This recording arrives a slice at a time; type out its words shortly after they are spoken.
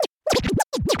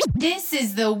This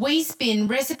is the We Spin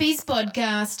Recipes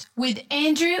podcast with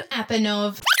Andrew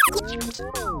Apanov.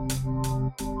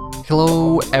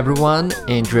 Hello everyone,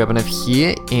 Andrew Apanov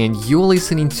here, and you're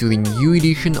listening to the new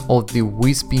edition of the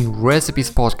We Spin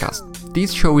Recipes podcast.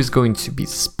 This show is going to be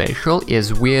special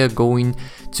as we're going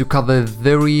to cover a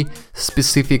very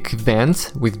specific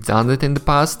event. We've done it in the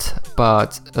past,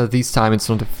 but this time it's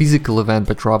not a physical event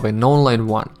but rather an online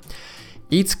one.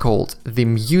 It's called the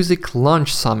Music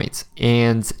Launch Summit,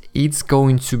 and it's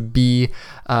going to be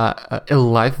a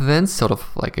live event, sort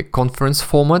of like a conference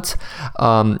format,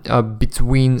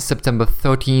 between September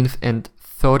 13th and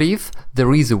 30th.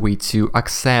 There is a way to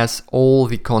access all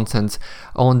the content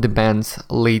on the band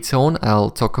later on. I'll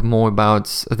talk more about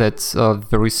that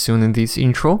very soon in this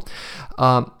intro.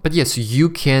 But yes, you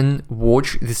can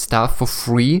watch the stuff for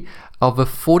free. Over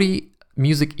 40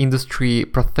 music industry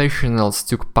professionals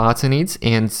took part in it,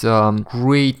 and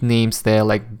great names there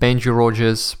like Benji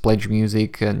Rogers, Pledge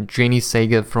Music, and Jenny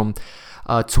Sager from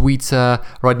Twitter,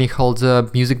 Rodney Holder,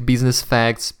 Music Business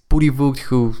Facts, Puri Vogt,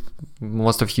 who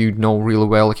most of you know really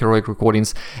well, Heroic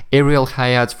Recordings, Ariel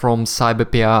Hayat from Cyber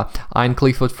PR, Ian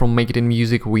Clifford from Make It in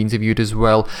Music, we interviewed as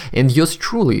well, and yours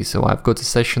truly. So I've got a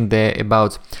session there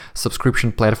about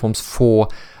subscription platforms for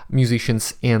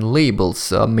musicians and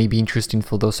labels. May be interesting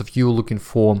for those of you looking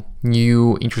for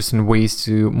new interesting ways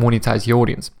to monetize your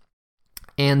audience.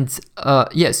 And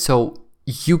so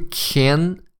you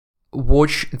can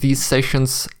watch these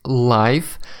sessions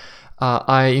live.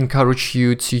 I encourage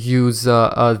you to use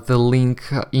the link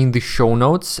in the show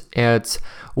notes at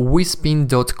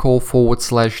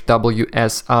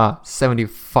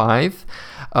wespin.co/WSR75.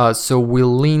 So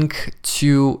we'll link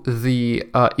to the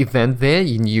event there,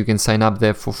 and you can sign up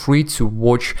there for free to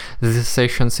watch the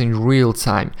sessions in real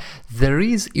time. There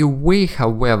is a way,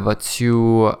 however,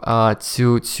 to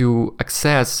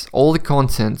access all the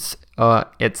content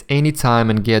at any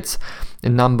time and get a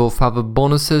number of other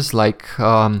bonuses like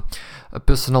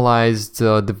personalized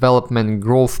development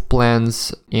growth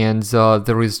plans, and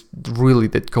there is really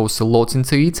that goes a lot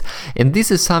into it. And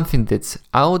this is something that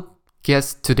our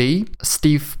guest today,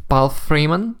 Steve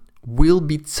Palfreyman, will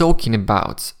be talking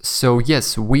about. So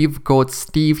yes, we've got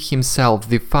Steve himself,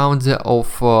 the founder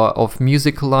of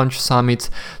Music Launch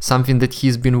Summit, something that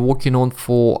he's been working on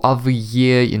for over a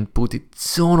year and put a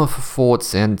ton of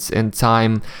efforts and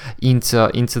time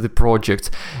into the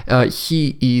project.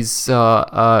 He is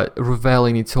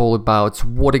revealing it all about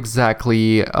what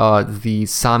exactly the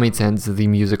summit and the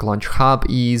Music Launch Hub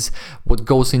is, what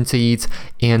goes into it,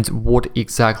 and what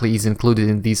exactly is included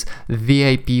in this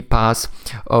VIP pass,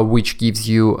 which gives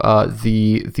you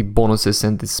the bonuses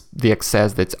and the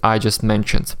access that I just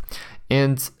mentioned.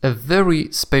 And a very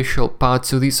special part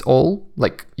to this all,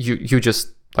 like you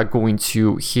just are going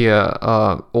to hear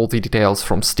all the details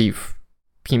from Steve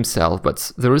himself,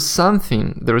 but there is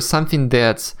something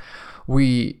that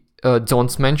we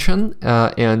don't mention,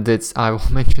 and that I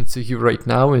will mention to you right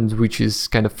now, and which is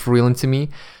kind of thrilling to me.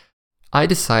 I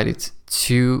decided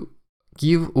to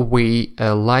give away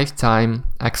a lifetime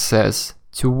access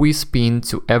to We Spin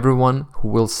to everyone who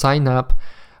will sign up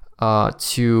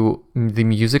to the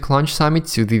Music Launch Summit,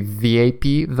 to the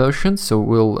VIP version. So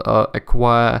we'll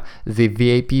acquire the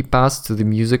VIP pass to the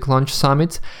Music Launch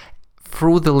Summit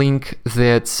through the link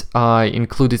that I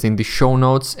included in the show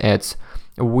notes at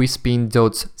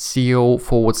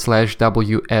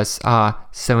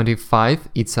wespin.co/WSR75.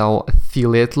 It's our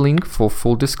affiliate link for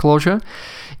full disclosure.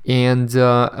 And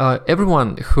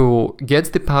everyone who gets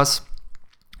the pass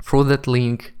through that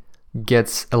link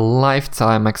gets a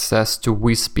lifetime access to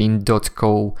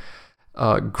wespin.co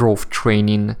growth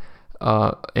training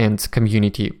and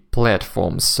community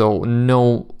platforms. So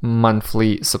no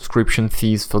monthly subscription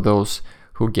fees for those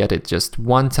who get it. Just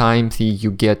one time fee.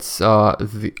 You get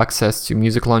the access to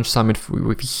Music Launch Summit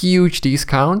with huge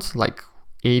discounts, like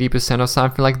 80% or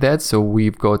something like that. So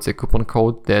we've got a coupon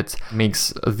code that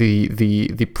makes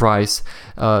the price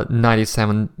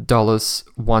 $97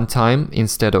 one time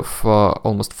instead of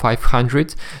almost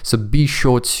 $500. So be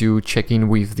sure to check in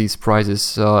with these prices.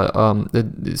 So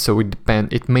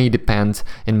it may depend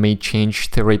and may change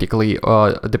theoretically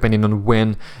depending on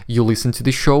when you listen to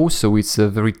the show. So it's a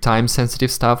very time sensitive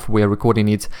stuff. We're recording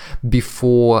it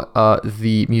before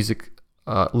the Music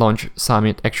Launch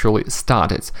Summit actually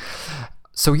started.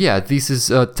 So yeah, this is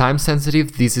time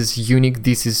sensitive, this is unique,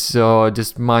 this is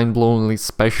just mind-blowingly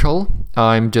special.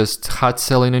 I'm just hard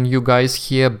selling on you guys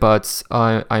here, but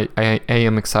I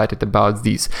am excited about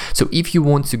this. So if you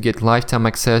want to get lifetime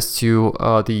access to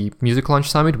the Music Launch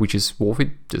Summit, which is worth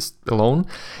it just alone,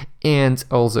 and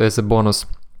also as a bonus,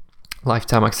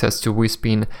 lifetime access to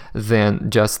WeSpin, then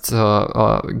just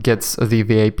get the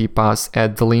VIP pass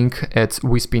at the link at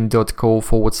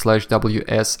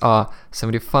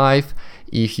wespin.co/WSR75.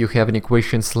 If you have any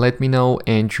questions, let me know,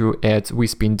 Andrew at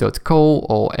wespin.co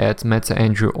or at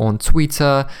MetaAndrew on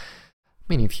Twitter.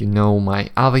 Many of you know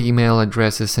my other email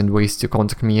addresses and ways to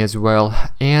contact me as well.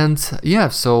 And yeah,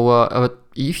 so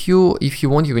if you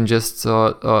want, you can just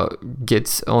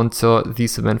get onto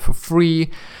this event for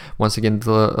free. Once again,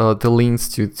 the links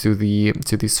to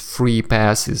this free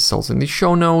pass is also in the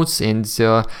show notes. And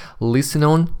listen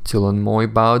on to learn more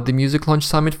about the Music Launch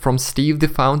Summit from Steve, the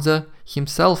founder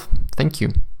himself. Thank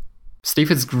you.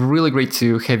 Steve, it's really great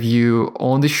to have you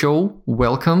on the show.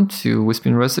 Welcome to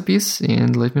WeSpin Recipes,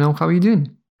 and let me know how you're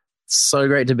doing. So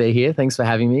great to be here. Thanks for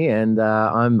having me, and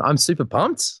I'm super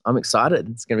pumped. I'm excited.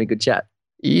 It's going to be a good chat.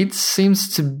 It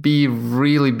seems to be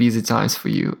really busy times for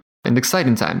you and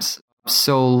exciting times.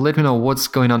 So let me know what's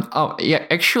going on. Oh, yeah,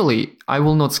 actually, I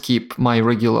will not skip my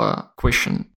regular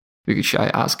question, which I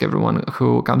ask everyone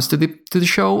who comes to the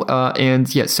show.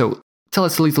 And yeah, so tell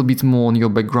us a little bit more on your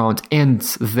background and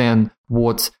then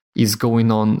what is going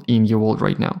on in your world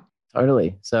right now.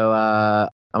 Totally. So I'm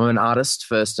an artist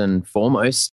first and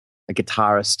foremost, a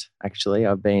guitarist, actually.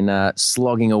 I've been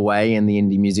slogging away in the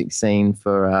indie music scene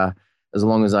for as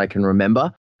long as I can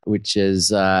remember, which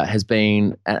has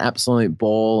been an absolute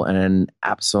ball and an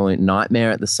absolute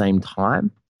nightmare at the same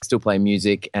time. Still play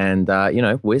music and,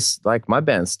 we're like my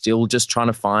band's still just trying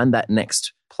to find that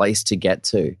next place to get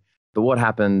to. But what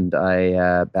happened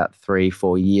about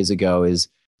 3-4 years ago is,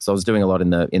 so I was doing a lot on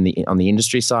the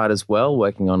industry side as well,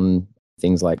 working on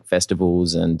things like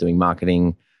festivals and doing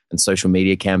marketing and social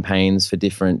media campaigns for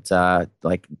different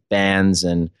like bands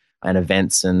and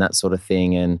events and that sort of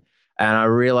thing. And I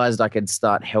realized I could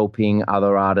start helping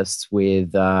other artists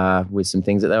with some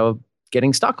things that they were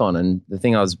getting stuck on. And the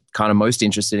thing I was kind of most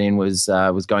interested in was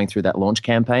going through that launch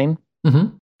campaign.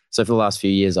 Mm-hmm. So for the last few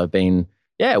years, I've been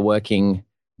working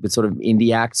with sort of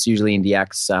indie acts, usually indie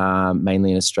acts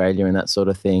mainly in Australia and that sort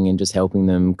of thing, and just helping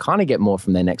them kind of get more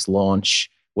from their next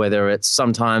launch, whether it's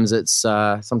sometimes it's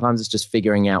just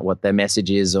figuring out what their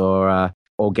message is or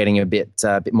getting a bit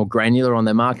more granular on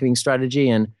their marketing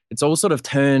strategy. And it's all sort of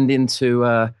turned into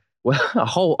a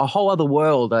whole other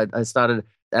world. I started,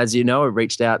 as you know, I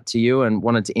reached out to you and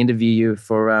wanted to interview you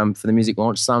for the Music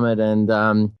Launch Summit, and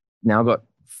now I've got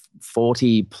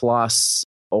 40 plus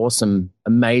awesome,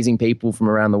 amazing people from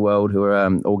around the world who are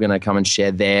all going to come and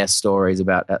share their stories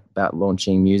about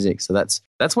launching music. So that's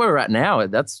where we're at now.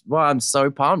 That's why I'm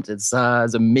so pumped. There's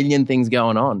a million things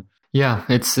going on. Yeah,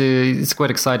 it's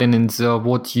quite exciting, and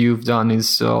what you've done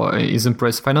is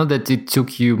impressive. I know that it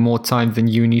took you more time than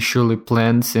you initially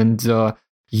planned, and so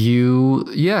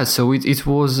it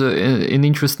was an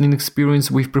interesting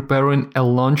experience with preparing a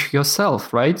launch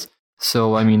yourself, right?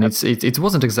 So I mean, it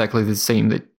wasn't exactly the same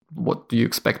that what you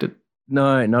expected.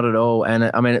 No, not at all.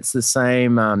 And I mean, it's the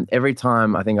same every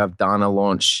time I think I've done a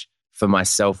launch for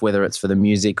myself, whether it's for the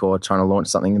music or trying to launch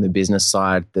something in the business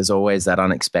side, there's always that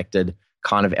unexpected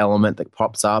kind of element that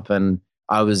pops up. And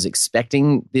I was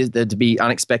expecting there to be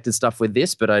unexpected stuff with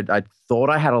this, but I thought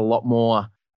I had a lot more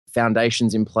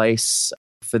foundations in place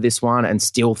for this one, and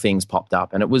still things popped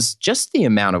up. And it was just the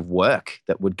amount of work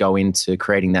that would go into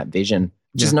creating that vision,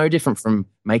 which is no different from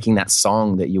making that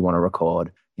song that you want to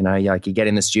record. You know, like you get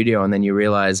in the studio and then you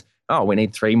realize, oh, we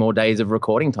need 3 more days of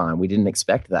recording time. We didn't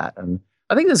expect that. And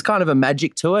I think there's kind of a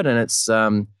magic to it, and it's,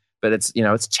 but it's,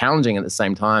 it's challenging at the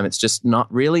same time. It's just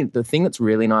not really, the thing that's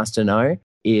really nice to know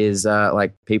is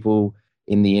like people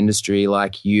in the industry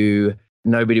like you,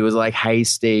 nobody was like, hey,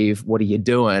 Steve, what are you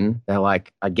doing? They're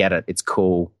like, I get it. It's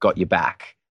cool. Got your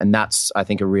back. And that's, I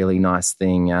think, a really nice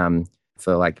thing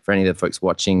for any of the folks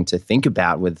watching to think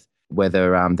about with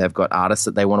whether they've got artists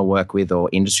that they want to work with or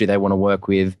industry they want to work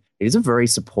with. It is a very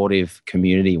supportive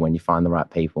community when you find the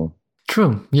right people.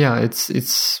 True. Yeah,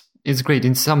 it's great.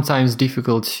 It's sometimes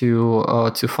difficult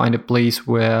to find a place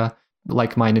where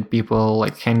like-minded people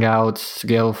like hang out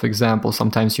together. For example,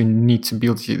 sometimes you need to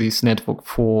build this network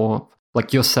for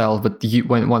like yourself, but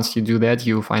once you do that,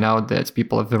 you find out that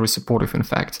people are very supportive, in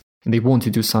fact, and they want to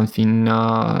do something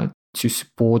to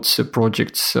support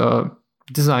projects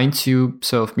designed to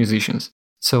serve musicians.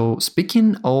 So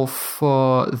speaking of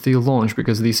the launch,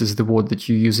 because this is the word that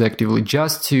you use actively,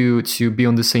 just to be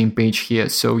on the same page here.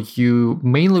 So you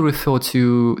mainly refer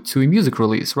to a music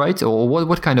release, right? Or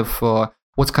what kind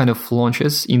of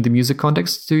launches in the music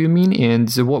context do you mean? And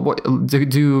what do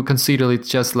you consider it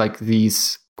just like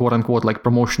these quote unquote like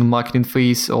promotional marketing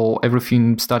phase, or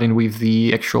everything starting with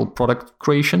the actual product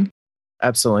creation?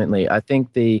 Absolutely. I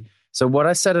think so what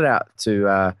I set it out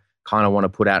to kind of want to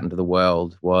put out into the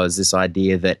world was this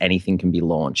idea that anything can be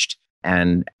launched.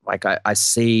 And like I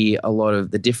see a lot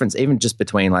of the difference, even just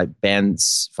between like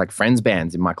bands, like friends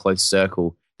bands in my close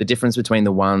circle, the difference between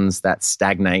the ones that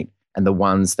stagnate and the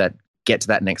ones that get to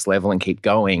that next level and keep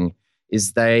going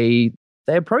is they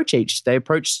approach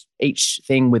each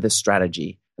thing with a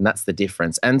strategy. And that's the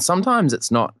difference. And sometimes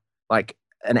it's not like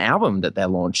an album that they're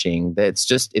launching.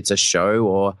 It's a show,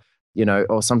 or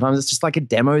or sometimes it's just like a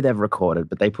demo they've recorded,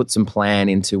 but they put some plan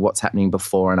into what's happening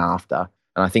before and after.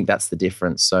 And I think that's the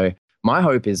difference. So my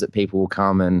hope is that people will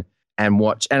come and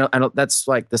watch. And that's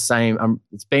like the same.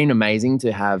 It's been amazing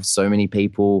to have so many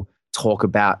people talk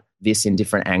about this in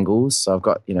different angles. So I've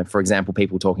got, for example,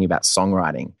 people talking about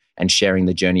songwriting and sharing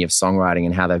the journey of songwriting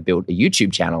and how they've built a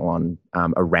YouTube channel on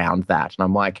around that. And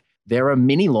I'm like, there are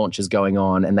mini launches going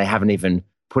on and they haven't even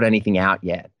put anything out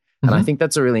yet. And I think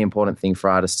that's a really important thing for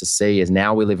artists to see is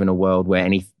now we live in a world where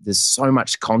there's so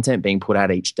much content being put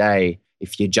out each day.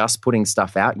 If you're just putting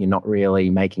stuff out, you're not really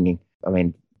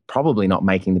probably not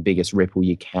making the biggest ripple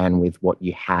you can with what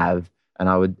you have. And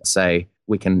I would say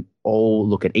we can all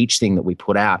look at each thing that we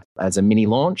put out as a mini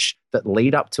launch that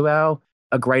lead up to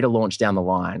a greater launch down the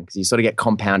line, because you sort of get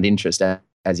compound interest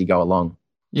as you go along.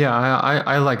 Yeah,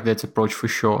 I like that approach for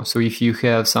sure. So if you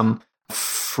have some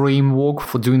framework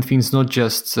for doing things, not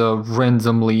just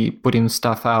randomly putting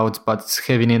stuff out, but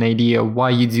having an idea why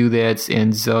you do that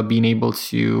and being able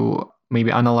to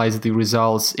maybe analyze the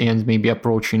results and maybe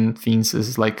approaching things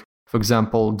as like, for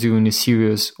example, doing a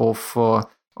series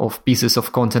of pieces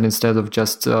of content instead of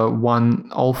just one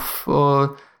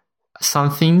of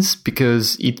some things,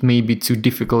 because it may be too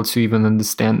difficult to even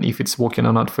understand if it's working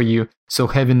or not for you. So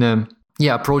having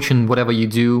approaching whatever you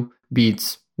do, be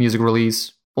it music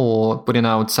release or putting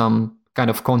out some kind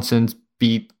of content,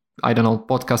 be it, I don't know,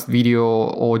 podcast, video,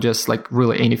 or just like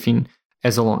really anything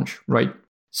as a launch, right?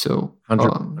 So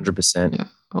 100%. Yeah,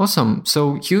 awesome.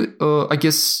 So I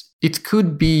guess it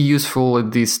could be useful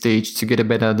at this stage to get a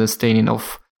better understanding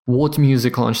of what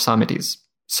Music Launch Summit is.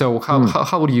 So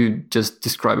how would you just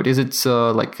describe it? Is it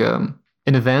like an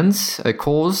event, a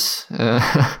course?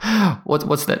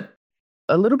 What's that?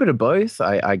 A little bit of both,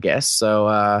 I guess.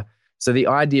 So the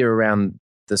idea around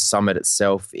the summit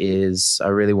itself is I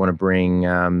really want to bring,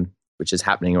 which is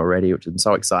happening already, which I'm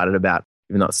so excited about,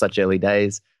 even though it's such early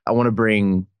days. I want to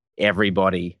bring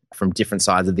everybody from different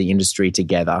sides of the industry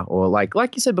together, or like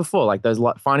you said before, like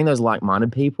finding those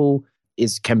like-minded people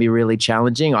can be really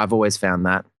challenging. I've always found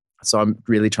that. So I'm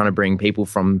really trying to bring people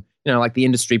from, like the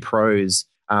industry pros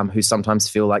who sometimes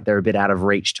feel like they're a bit out of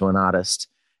reach to an artist.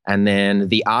 And then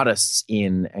the artists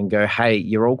in and go, hey,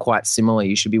 you're all quite similar.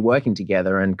 You should be working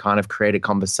together and kind of create a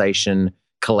conversation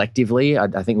collectively.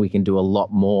 I think we can do a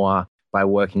lot more by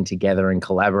working together and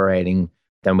collaborating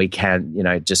than we can,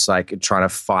 just like trying to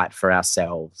fight for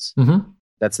ourselves. Mm-hmm.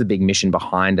 That's the big mission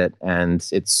behind it. And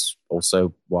it's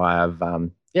also why I've,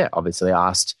 obviously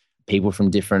asked people from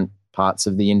different parts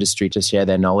of the industry to share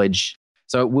their knowledge.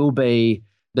 So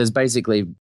there's basically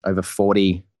over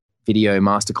 40 video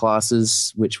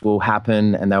masterclasses, which will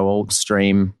happen, and they'll all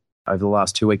stream over the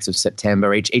last 2 weeks of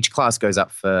September. Each class goes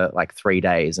up for like 3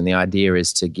 days. And the idea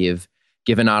is to give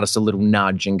an artist a little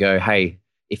nudge and go, hey,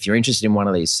 if you're interested in one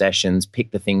of these sessions,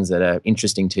 pick the things that are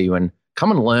interesting to you and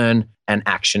come and learn and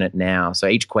action it now. So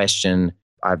each question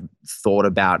I've thought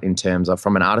about in terms of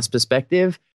from an artist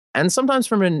perspective, and sometimes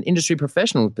from an industry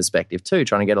professional perspective too,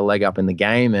 trying to get a leg up in the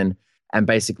game and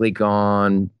basically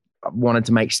wanted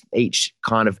to make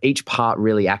each part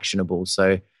really actionable.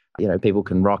 So, people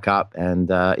can rock up and,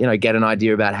 get an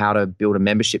idea about how to build a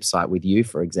membership site with you,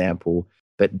 for example.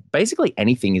 But basically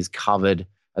anything is covered,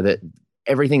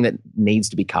 everything that needs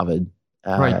to be covered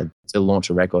right. to launch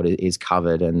a record is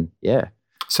covered. And yeah.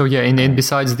 So yeah, and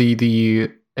besides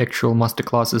the actual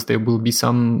masterclasses, there will be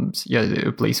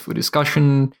a place for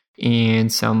discussion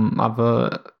and some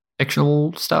other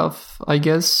actionable stuff, I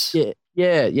guess.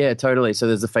 Yeah, totally. So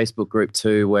there's a Facebook group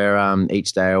too where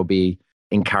each day I'll be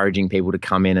encouraging people to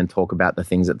come in and talk about the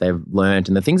things that they've learned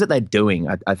and the things that they're doing.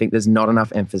 I think there's not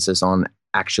enough emphasis on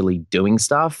actually doing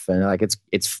stuff. And like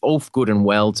it's all good and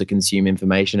well to consume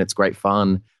information. It's great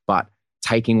fun. But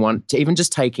taking like a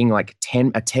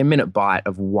 10-minute bite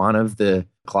of one of the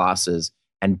classes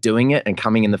and doing it and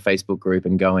coming in the Facebook group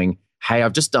and going, hey,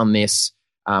 I've just done this.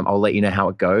 I'll let you know how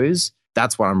it goes.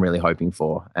 That's what I'm really hoping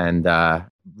for. And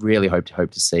really hope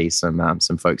to see some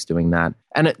folks doing that.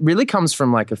 And it really comes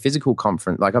from like a physical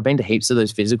conference. Like I've been to heaps of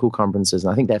those physical conferences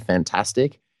and I think they're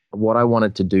fantastic. What I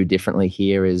wanted to do differently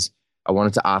here is I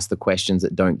wanted to ask the questions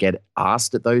that don't get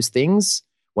asked at those things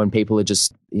when people are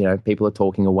just, people are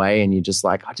talking away and you're just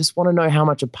like, I just want to know how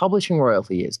much a publishing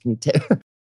royalty is. Can you tell?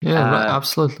 Yeah, right,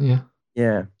 absolutely. Yeah.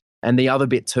 Yeah. And the other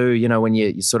bit too, when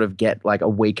you sort of get like a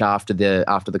week after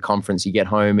the conference, you get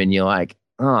home and you're like,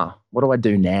 oh, what do I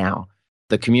do now?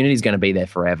 The community is going to be there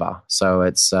forever. So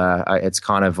it's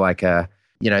kind of like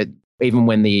even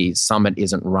when the summit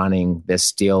isn't running, there's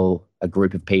still a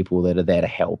group of people that are there to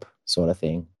help, sort of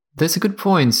thing. That's a good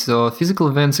point. So physical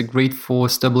events are great for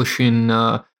establishing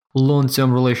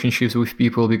long-term relationships with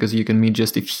people, because you can meet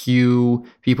just a few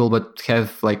people but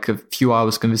have like a few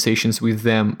hours conversations with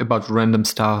them about random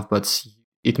stuff, but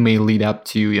it may lead up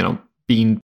to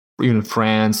being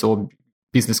friends or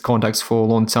business contacts for a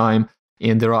long time,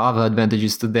 and there are other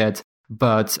advantages to that.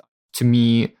 But to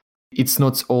me, it's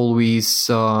not always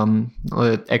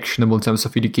actionable in terms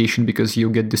of education, because you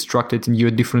get distracted and you're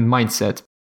a different mindset.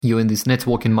 You're in this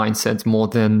networking mindset more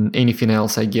than anything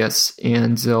else, I guess.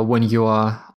 And when you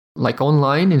are like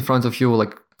online in front of you,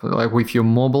 like with your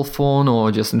mobile phone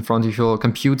or just in front of your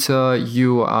computer,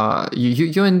 you're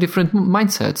in different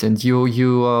mindsets, and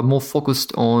you are more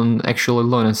focused on actually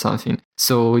learning something.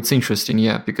 So it's interesting,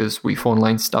 yeah, because with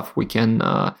online stuff we can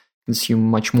consume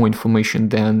much more information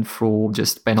than through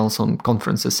just panels on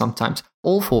conferences sometimes.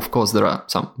 Also, of course, there are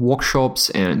some workshops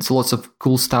and lots of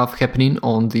cool stuff happening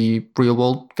on the real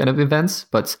world kind of events,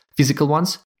 but physical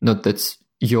ones, not that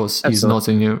yours Absolutely. is not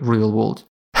in the real world.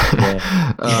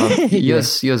 Yeah.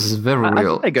 Yes, very real. I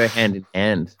think they go hand in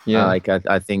hand. Yeah.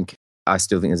 I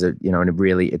still think there's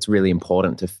it's really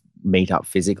important to meet up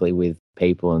physically with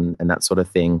people and that sort of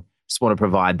thing. Just want to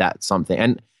provide that something.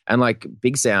 And like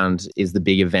Big Sound is the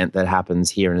big event that happens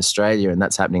here in Australia, and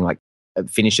that's happening like it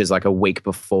finishes like a week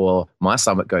before my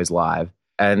summit goes live.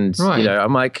 And Right.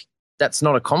 I'm like, that's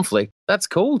not a conflict. That's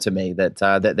cool to me that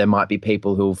there might be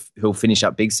people who'll finish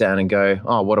up Big Sound and go,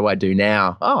 oh, what do I do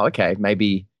now? Oh, okay,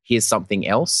 maybe here's something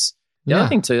else. The other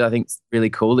thing too, I think it's really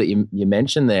cool that you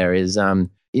mentioned there is, when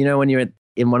you're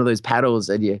in one of those paddles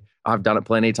and I've done it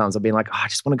plenty of times. I've been like, oh, I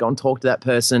just want to go and talk to that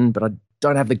person, but I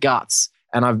don't have the guts.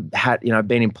 And I've had,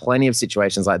 been in plenty of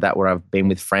situations like that where I've been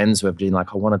with friends who have been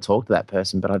like, I want to talk to that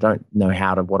person, but I don't know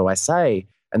what do I say?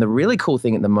 And the really cool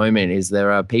thing at the moment is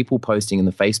there are people posting in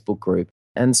the Facebook group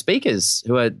and speakers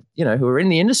who are, who are in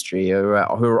the industry, who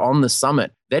are on the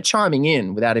summit. They're chiming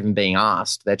in without even being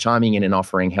asked. They're chiming in and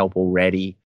offering help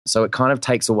already. So it kind of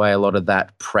takes away a lot of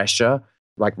that pressure,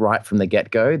 like right from the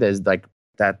get-go. There's like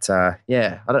that, I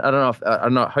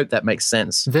don't know. I hope that makes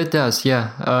sense. That does,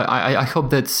 yeah. I hope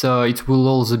that it will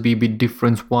also be a bit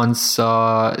different once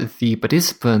the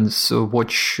participants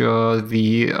watch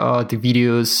the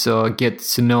videos, get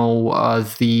to know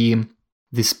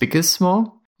the speakers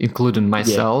more, including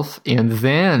myself, and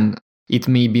then it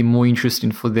may be more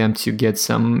interesting for them to get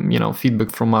some,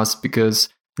 feedback from us, because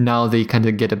now they kind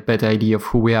of get a better idea of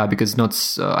who we are, because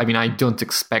I don't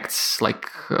expect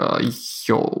like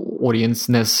your audience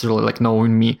necessarily like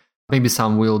knowing me. Maybe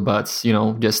some will, but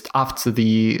just after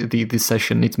the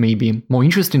session, it may be more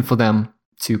interesting for them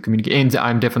to communicate. And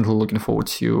I'm definitely looking forward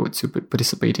to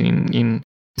participating in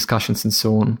discussions and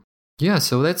so on. Yeah,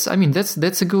 so that's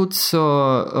a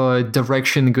good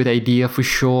direction, good idea for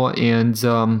sure.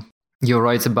 And you're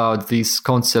right about this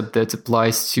concept that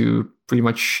applies to pretty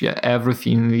much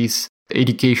everything in this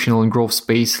educational and growth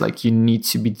space. Like you need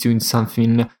to be doing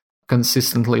something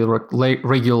consistently,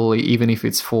 regularly, even if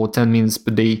it's for 10 minutes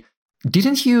per day.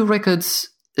 Didn't you record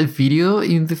a video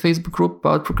in the Facebook group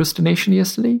about procrastination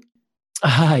yesterday?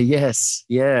 Yes.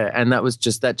 Yeah. And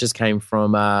that just came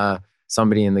from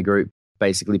somebody in the group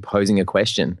basically posing a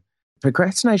question.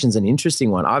 Procrastination's an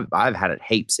interesting one. I've had it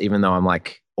heaps, even though I'm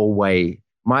like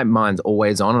my mind's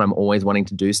always on and I'm always wanting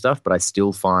to do stuff, but I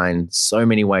still find so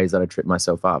many ways that I trip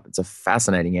myself up. It's a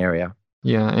fascinating area.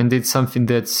 Yeah, and it's something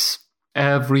that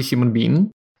every human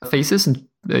being faces, and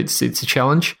it's a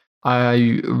challenge.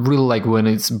 I really like when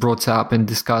it's brought up and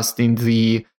discussed in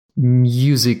the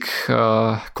music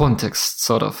context,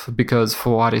 sort of, because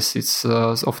for artists it's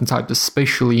oftentimes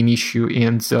especially an issue,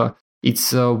 and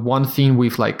it's one thing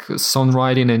with like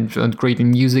songwriting and creating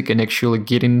music and actually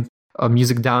getting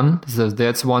music done. So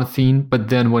that's one thing. But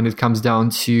then when it comes down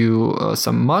to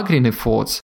some marketing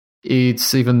efforts,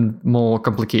 it's even more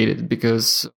complicated,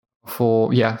 because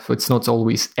it's not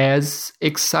always as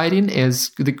exciting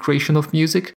as the creation of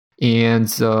music. And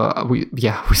we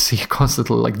see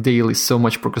constantly, like daily, so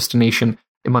much procrastination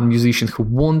among musicians who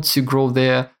want to grow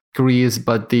their careers,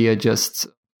 but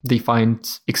they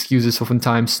find excuses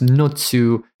oftentimes not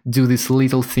to do these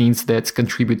little things that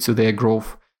contribute to their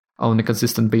growth on a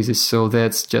consistent basis. So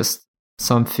that's just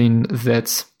something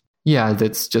that's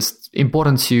just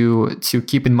important to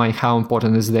keep in mind. How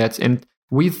important is that? And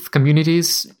with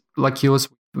communities like yours,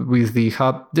 with the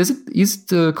hub, is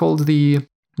it called the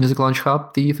Music Launch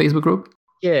Hub, the Facebook group?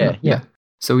 Yeah.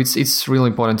 So it's really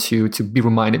important to be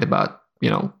reminded about,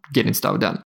 getting stuff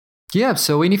done. Yeah.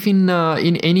 So anything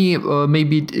in any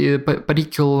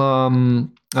particular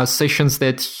sessions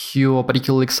that you're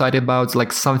particularly excited about,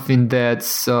 like something that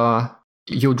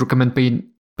you would recommend paying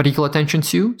particular attention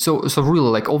to? So really,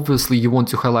 like, obviously you want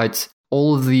to highlight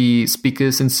all of the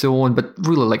speakers and so on, but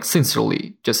really, like,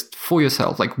 sincerely, just for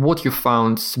yourself, like what you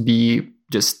found to be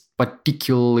just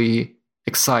particularly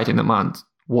exciting among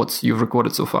what you've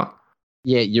recorded so far.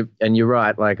 Yeah, you're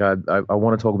right. Like I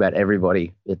want to talk about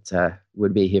everybody. It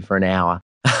would be here for an hour.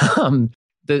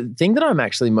 The thing that I'm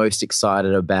actually most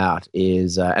excited about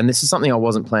is, and this is something I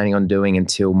wasn't planning on doing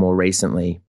until more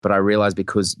recently, but I realized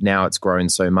because now it's grown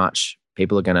so much,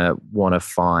 people are going to want to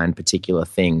find particular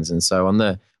things. And so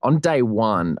on day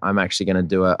one, I'm actually going to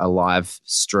do a live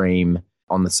stream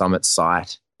on the Summit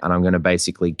site, and I'm going to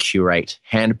basically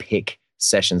handpick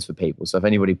sessions for people. So if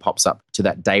anybody pops up to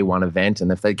that day one event,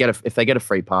 and if they get a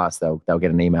free pass, they'll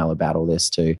get an email about all this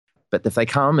too. But if they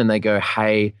come and they go,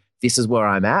 hey, this is where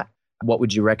I'm at, what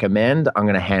would you recommend? I'm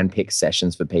going to handpick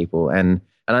sessions for people. And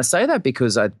I say that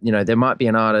because there might be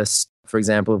an artist, for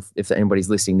example, if anybody's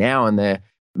listening now and they're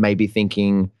maybe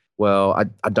thinking, well,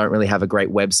 I don't really have a great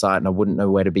website and I wouldn't know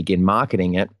where to begin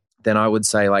marketing it, then I would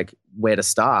say, like, where to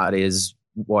start is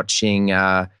watching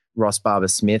Ross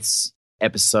Barber-Smith's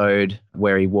episode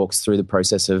where he walks through the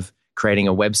process of creating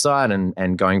a website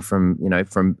and going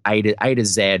from A to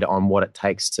Z on what it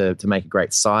takes to make a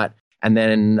great site. And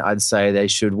then I'd say they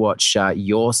should watch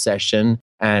your session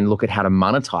and look at how to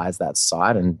monetize that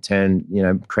site and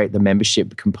create the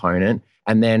membership component,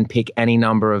 and then pick any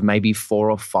number of maybe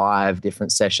 4 or 5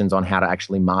 different sessions on how to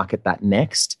actually market that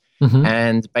next. Mm-hmm.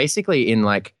 And basically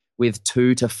with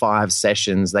 2 to 5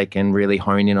 sessions, they can really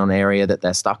hone in on an area that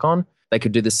they're stuck on. They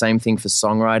could do the same thing for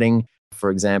songwriting. For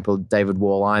example, David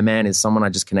Wall-Iman is someone I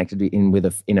just connected in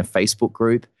a Facebook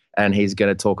group, and he's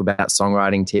going to talk about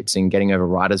songwriting tips and getting over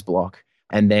writer's block.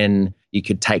 And then you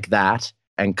could take that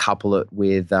and couple it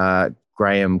with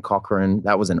Graham Cochran.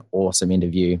 That was an awesome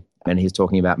interview, and he's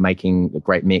talking about making a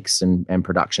great mix and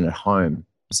production at home.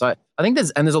 So I think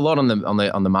there's a lot on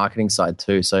the marketing side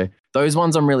too. So those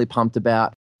ones I'm really pumped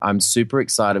about. I'm super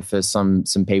excited for some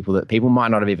people that people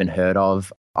might not have even heard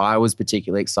of. I was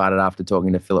particularly excited after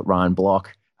talking to Philip Ryan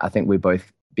Block. I think we're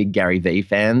both big Gary Vee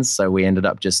fans, so we ended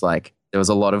up just like, there was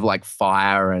a lot of like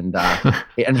fire and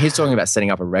he's talking about setting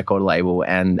up a record label,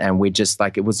 and we just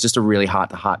like, it was just a really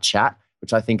heart-to-heart chat,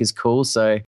 which I think is cool.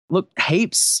 So look,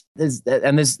 heaps. There's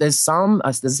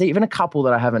even a couple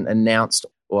that I haven't announced,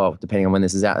 well, depending on when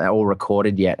this is out, they're all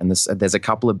recorded yet. And there's a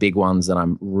couple of big ones that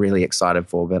I'm really excited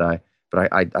for, but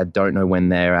I don't know when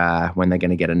they're going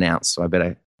to get announced. So I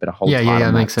better hold tight.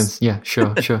 Yeah, makes sense. Yeah,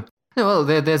 sure. Yeah, well,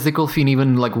 there's the cool thing.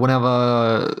 Even like whenever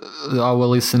our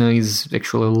listener is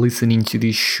actually listening to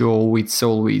this show, it's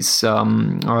always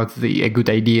a good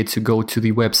idea to go to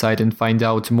the website and find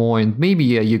out more. And maybe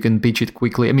you can pitch it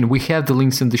quickly. I mean, we have the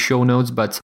links in the show notes,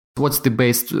 but what's the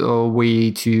best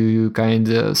way to kind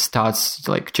of start?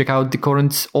 Like, check out the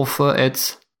current offer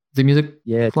at the Music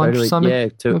Launch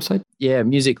Summit website? Yeah,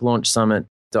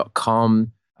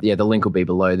 musiclaunchsummit.com. Yeah, the link will be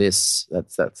below this.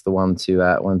 That's the one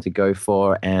to go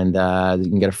for, and you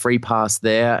can get a free pass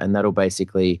there, and that'll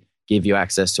basically give you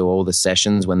access to all the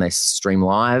sessions when they stream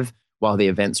live while the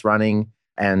event's running.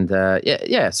 And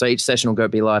so each session will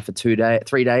be live for 3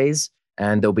 days,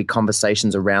 and there'll be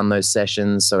conversations around those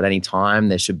sessions. So at any time,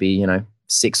 there should be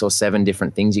 6 or 7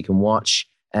 different things you can watch.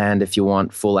 And if you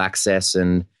want full access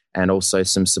and also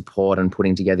some support and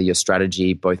putting together your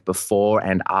strategy both before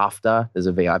and after, there's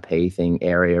a VIP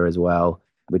area as well,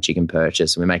 which you can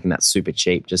purchase. And we're making that super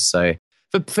cheap just so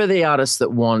for the artists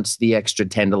that want the extra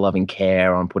tender loving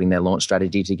care on putting their launch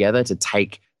strategy together, to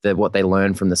take what they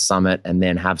learn from the summit and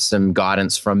then have some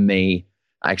guidance from me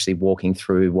actually walking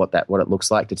through what it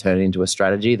looks like to turn it into a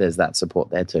strategy. There's that support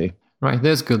there too. Right.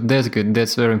 That's good.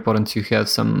 That's very important to have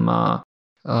some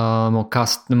more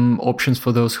custom options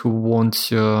for those who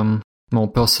want more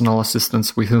personal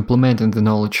assistance with implementing the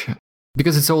knowledge,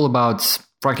 because it's all about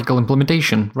practical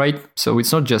implementation, right? So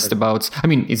it's not just about, I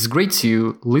mean, it's great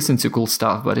to listen to cool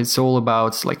stuff, but it's all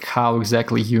about like how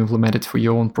exactly you implement it for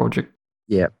your own project.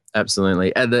 Yeah,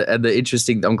 absolutely. And the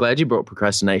interesting, I'm glad you brought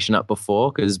procrastination up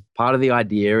before, because part of the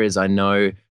idea is, I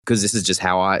know, because this is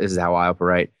how I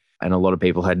operate, and a lot of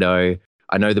people I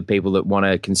know the people that want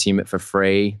to consume it for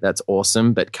free, that's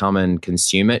awesome, but come and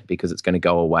consume it because it's going to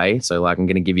go away. So like, I'm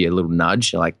going to give you a little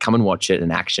nudge, like come and watch it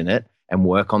and action it and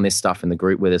work on this stuff in the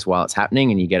group with us while it's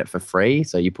happening, and you get it for free.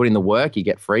 So you put in the work, you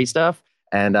get free stuff.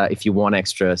 And if you want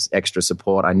extra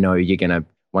support, I know you're going to,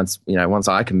 once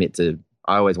I commit to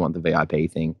I always want the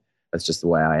VIP thing. That's just the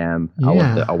way I am.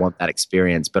 Yeah. I want that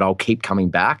experience, but I'll keep coming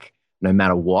back no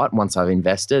matter what once I've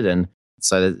invested. And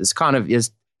so it's kind of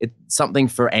it's something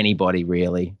for anybody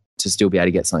really to still be able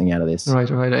to get something out of this. Right.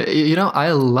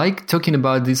 I like talking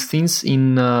about these things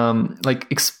in like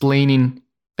explaining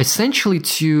essentially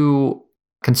to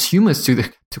consumers, to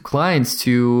clients,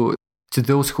 to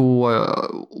those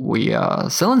who we are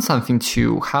selling something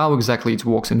to, how exactly it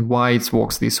works and why it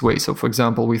works this way. So, for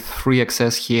example, with free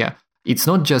access here, it's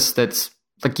not just that,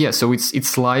 like, yeah, so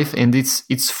it's live and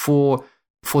it's for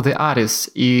the artists.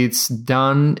 It's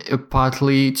done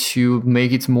partly to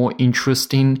make it more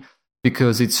interesting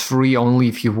because it's free only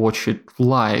if you watch it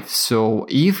live. So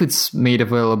if it's made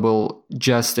available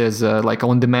just as a like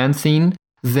on-demand thing,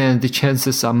 then the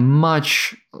chances are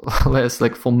much less,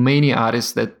 like for many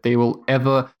artists, that they will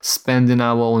ever spend an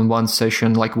hour on one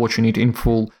session, like watching it in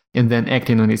full and then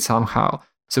acting on it somehow.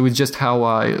 So it's just how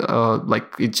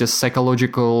it's just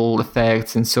psychological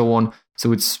effects and so on.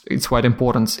 So it's quite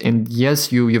important. And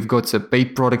yes, you've got a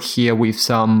paid product here with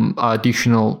some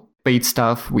additional paid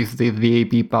stuff with the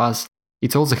VIP pass.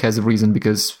 It also has a reason,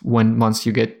 because once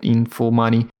you get in for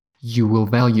money, you will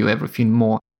value everything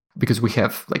more, because we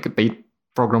have like a paid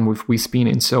program with WeSpin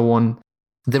and so on.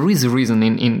 There is a reason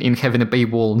in having a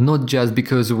paywall, not just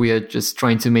because we are just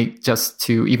trying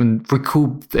to even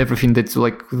recoup everything that's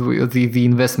like the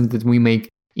investment that we make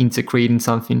into creating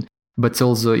something, but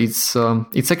also it's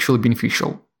actually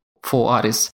beneficial for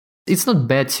artists. It's not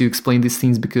bad to explain these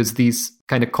things, because these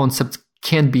kind of concepts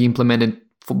can be implemented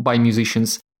by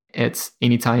musicians at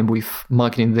any time with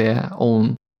marketing their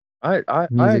own. I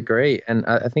agree, and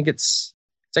I think it's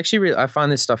actually really, I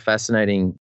find this stuff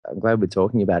fascinating. I'm glad we're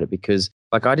talking about it, because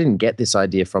like I didn't get this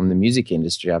idea from the music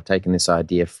industry. I've taken this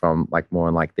idea from like more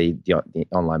on like the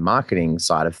online marketing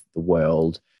side of the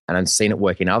world, and I've seen it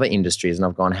work in other industries, and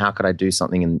I've gone, how could I do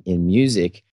something in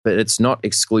music? But it's not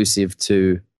exclusive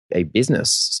to a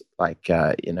business, like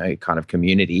kind of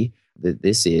community that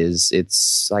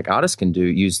it's like artists can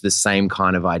use the same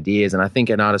kind of ideas. And I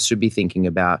think an artist should be thinking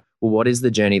about, well, what is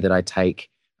the journey that I take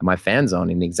my fans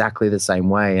on in exactly the same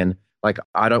way? And like,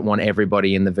 I don't want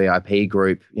everybody in the VIP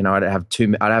group, I'd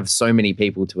have so many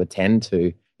people to attend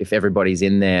to if everybody's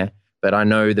in there, but I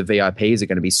know the VIPs are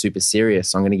going to be super serious.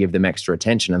 So I'm going to give them extra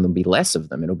attention, and there'll be less of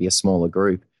them. It'll be a smaller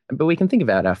group. But we can think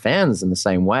about our fans in the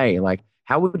same way. Like,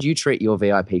 how would you treat your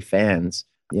VIP fans?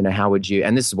 How would you,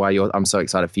 and this is why I'm so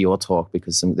excited for your talk,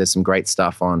 because there's some great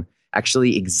stuff on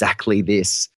actually exactly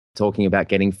this, talking about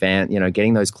getting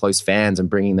getting those close fans and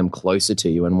bringing them closer to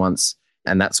you.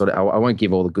 And that sort of, I won't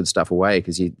give all the good stuff away,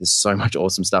 because there's so much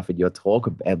awesome stuff in your talk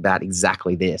about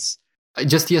exactly this.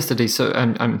 Just yesterday, so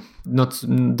I'm not,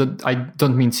 I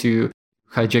don't mean to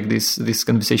hijack this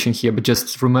conversation here, but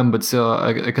just remembered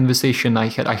a conversation I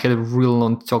had a real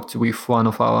long talk with one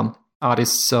of our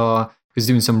artists who's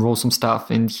doing some awesome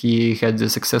stuff, and he had a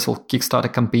successful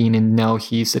Kickstarter campaign, and now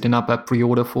he's setting up a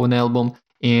pre-order for an album.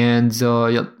 And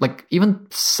like even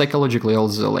psychologically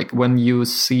also, like when you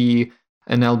see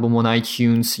an album on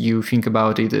iTunes, you think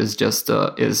about it as just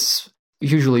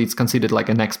usually it's considered like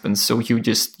an expense. So you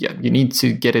need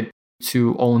to get it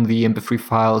to own the MP3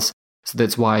 files. So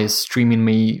that's why streaming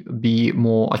may be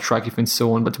more attractive and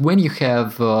so on. But when you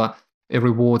have a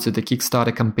reward at the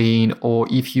Kickstarter campaign, or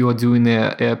if you are doing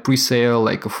a pre-sale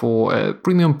like for a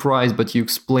premium price, but you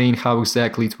explain how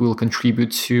exactly it will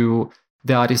contribute to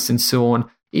the artist and so on,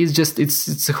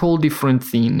 it's a whole different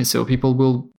thing. So people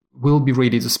will be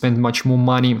ready to spend much more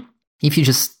money if you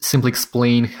just simply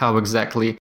explain how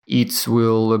exactly it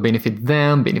will benefit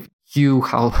them, benefit you,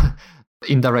 how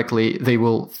indirectly they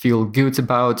will feel good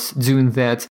about doing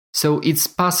that. So it's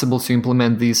possible to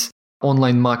implement these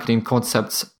online marketing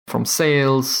concepts from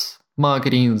sales,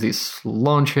 marketing, these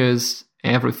launches,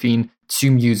 everything,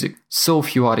 to music. So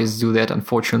few artists do that,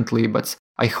 unfortunately, but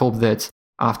I hope that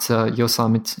after your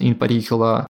summit in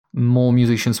particular, more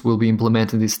musicians will be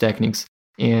implementing these techniques.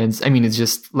 And I mean, it's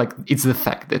just like, it's the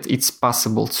fact that it's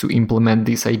possible to implement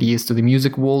these ideas to the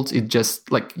music world. It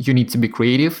just like, you need to be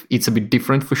creative. It's a bit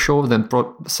different for sure than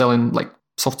selling like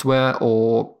software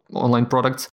or online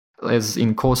products, as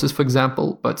in courses, for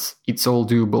example, but it's all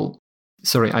doable.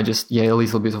 Sorry, a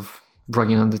little bit of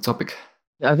bragging on the topic.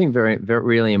 I think very, very,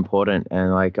 really important.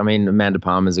 And like, I mean, Amanda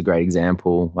Palmer is a great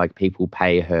example. Like, people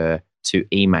pay her to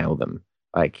email them.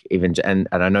 Like, even, and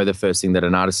I know the first thing that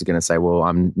an artist is going to say, well,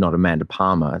 I'm not Amanda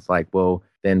Palmer. It's like, well,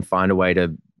 then find a way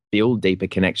to build deeper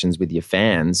connections with your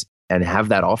fans and have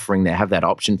that offering there, have that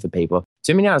option for people.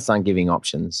 Too many artists aren't giving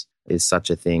options, is such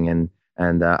a thing. And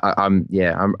And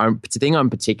the thing I'm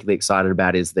particularly excited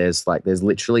about is there's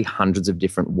literally hundreds of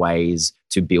different ways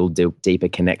to build deeper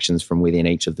connections from within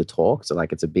each of the talks. So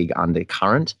like it's a big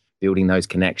undercurrent, building those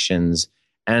connections.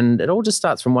 And it all just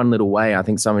starts from one little way. I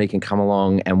think somebody can come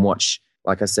along and watch,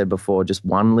 like I said before, just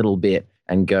one little bit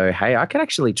and go, hey, I could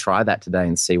actually try that today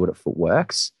and see what it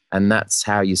works. And that's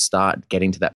how you start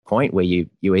getting to that point where you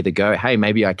either go, hey,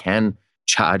 maybe I can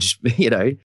charge,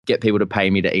 get people to pay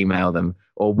me to email them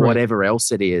or whatever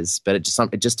else it is. But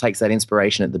it just takes that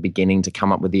inspiration at the beginning to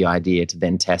come up with the idea to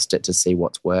then test it to see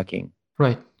what's working.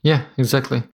 Right. Yeah,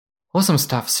 exactly. Awesome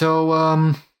stuff. So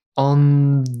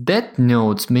on that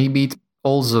note, maybe it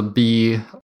also be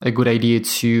a good idea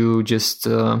to just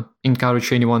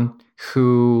encourage anyone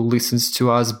who listens to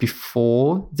us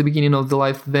before the beginning of the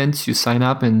live event to sign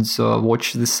up and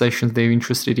watch the sessions they're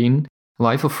interested in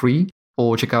live for free,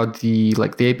 or check out the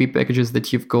AP packages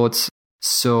that you've got.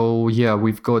 So yeah,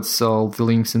 we've got all the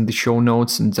links in the show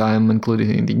notes, and I'm included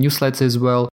in the newsletter as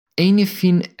well.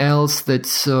 Anything else that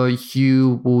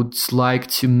you would like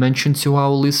to mention to our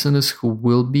listeners who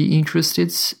will be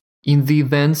interested in the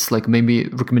events, like maybe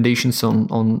recommendations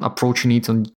on approaching it,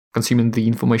 on consuming the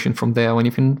information from there, or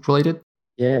anything related?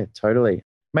 Yeah, totally.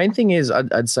 Main thing is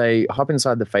I'd say hop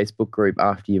inside the Facebook group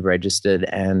after you've registered,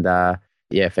 and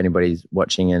if anybody's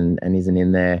watching and isn't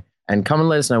in there, and come and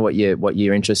let us know what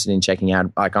you're interested in checking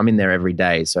out. Like I'm in there every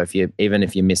day, so if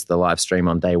you missed the live stream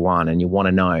on day one and you want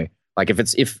to know, like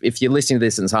if you're listening to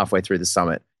this and it's halfway through the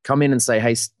summit, come in and say,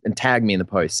 hey, and tag me in the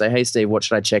post. Say, hey, Steve, what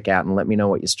should I check out? And let me know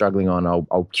what you're struggling on.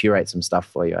 I'll curate some stuff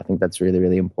for you. I think that's really,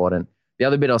 really important. The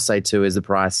other bit I'll say too is the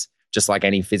price. Just like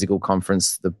any physical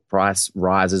conference, the price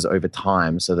rises over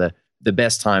time. So the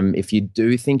best time, if you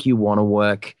do think you want to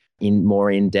work more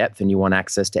in depth and you want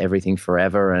access to everything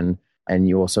forever, and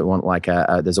you also want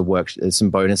there's some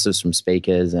bonuses from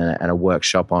speakers and a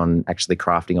workshop on actually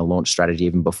crafting a launch strategy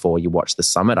even before you watch the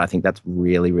summit. I think that's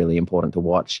really, really important to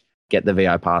watch. Get the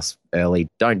VI pass early.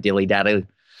 Don't dilly-dally.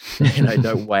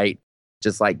 Don't wait.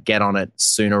 Just get on it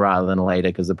sooner rather than later,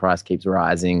 because the price keeps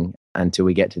rising until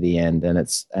we get to the end. And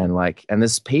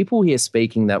there's people here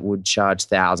speaking that would charge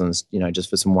thousands, just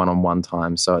for some one-on-one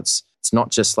time. So it's not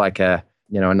just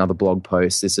another blog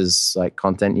post. This is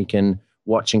content you can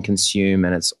watch and consume,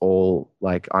 and it's all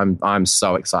I'm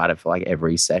so excited for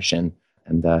every session.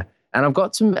 And I've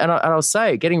got some, and I'll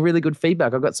say, getting really good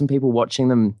feedback. I've got some people watching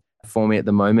them for me at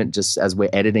the moment, just as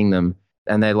we're editing them,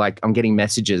 and they're I'm getting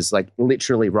messages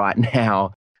literally right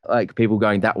now, people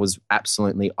going, that was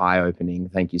absolutely eye-opening.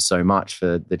 Thank you so much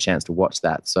for the chance to watch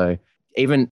that. So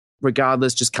even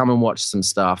regardless, just come and watch some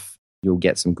stuff. You'll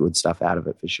get some good stuff out of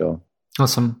it for sure.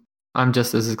 Awesome. I'm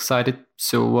just as excited.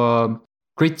 So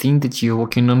great thing that you're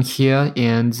working on here,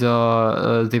 and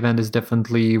the event is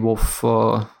definitely worth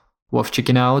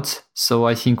checking out. So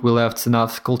I think we left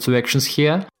enough call to actions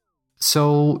here.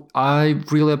 So I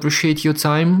really appreciate your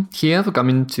time here for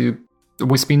coming to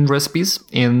Whispin Recipes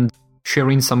and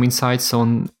sharing some insights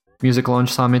on Music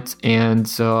Launch Summit and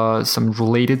some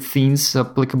related things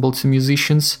applicable to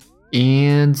musicians.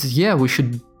 And yeah, we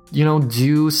should,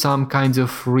 do some kind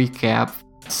of recap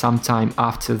sometime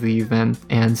after the event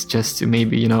ends, just to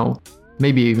maybe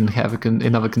even have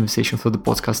another conversation for the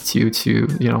podcast to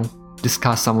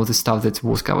discuss some of the stuff that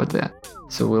was covered there.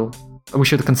 So we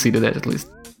should consider that at least.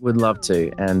 Would love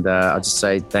to, and I'll just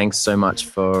say thanks so much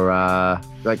for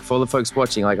for the folks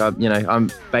watching.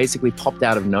 I'm basically popped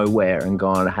out of nowhere and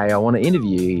gone, hey, I want to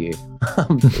interview you,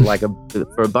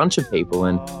 for a bunch of people,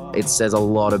 and it says a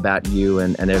lot about you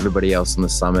and everybody else on the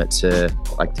summit to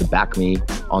back me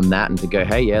on that and to go,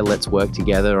 hey, yeah, let's work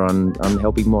together on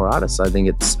helping more artists. I think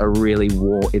it's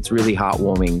it's really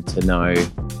heartwarming to know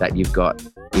that you've got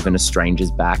even a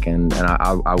stranger's back, and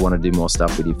I want to do more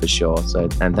stuff with you for sure. So,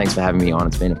 and thanks for having me on.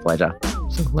 It's been a pleasure.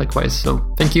 So likewise. So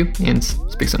thank you, and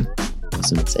speak soon.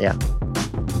 Awesome. See ya.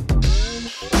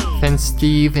 Thanks,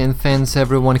 Steve, and thanks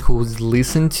everyone who's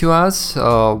listened to us.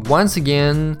 Once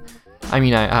again,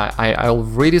 I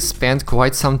already spent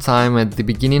quite some time at the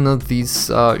beginning of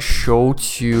this show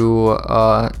to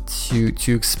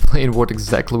explain what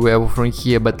exactly we're offering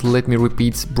here, but let me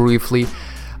repeat briefly.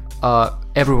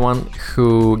 Everyone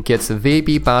who gets a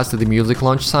VIP pass to the Music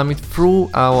Launch Summit through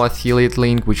our affiliate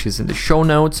link, which is in the show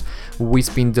notes,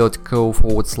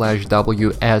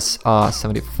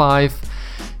 whispin.co/WSR75,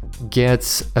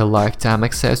 gets a lifetime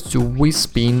access to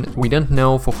Whispin. We don't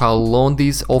know for how long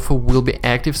this offer will be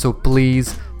active, so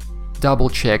please double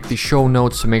check the show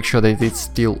notes to make sure that it's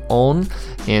still on.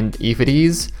 And if it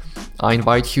is, I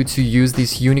invite you to use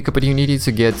this unique opportunity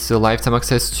to get lifetime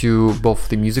access to both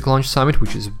the Music Launch Summit,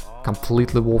 which is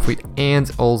completely worth it,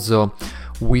 and also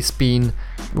WeSpin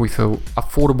with an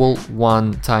affordable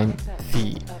one-time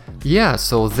fee. Yeah,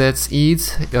 so that's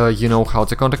it. You know how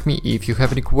to contact me if you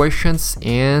have any questions,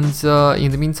 and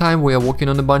in the meantime we are working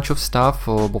on a bunch of stuff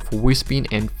both for WeSpin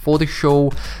and for the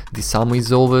show. The summer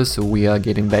is over, so we are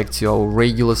getting back to our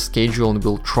regular schedule and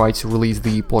we'll try to release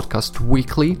the podcast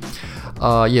weekly.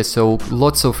 So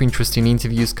lots of interesting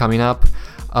interviews coming up.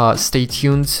 Stay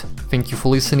tuned. Thank you for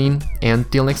listening,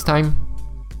 and till next time.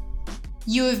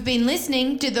 You have been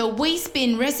listening to the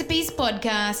WeSpin Recipes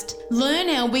podcast. Learn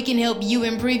how we can help you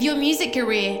improve your music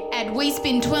career at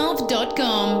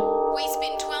wespin12.com.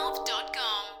 WeSpin12.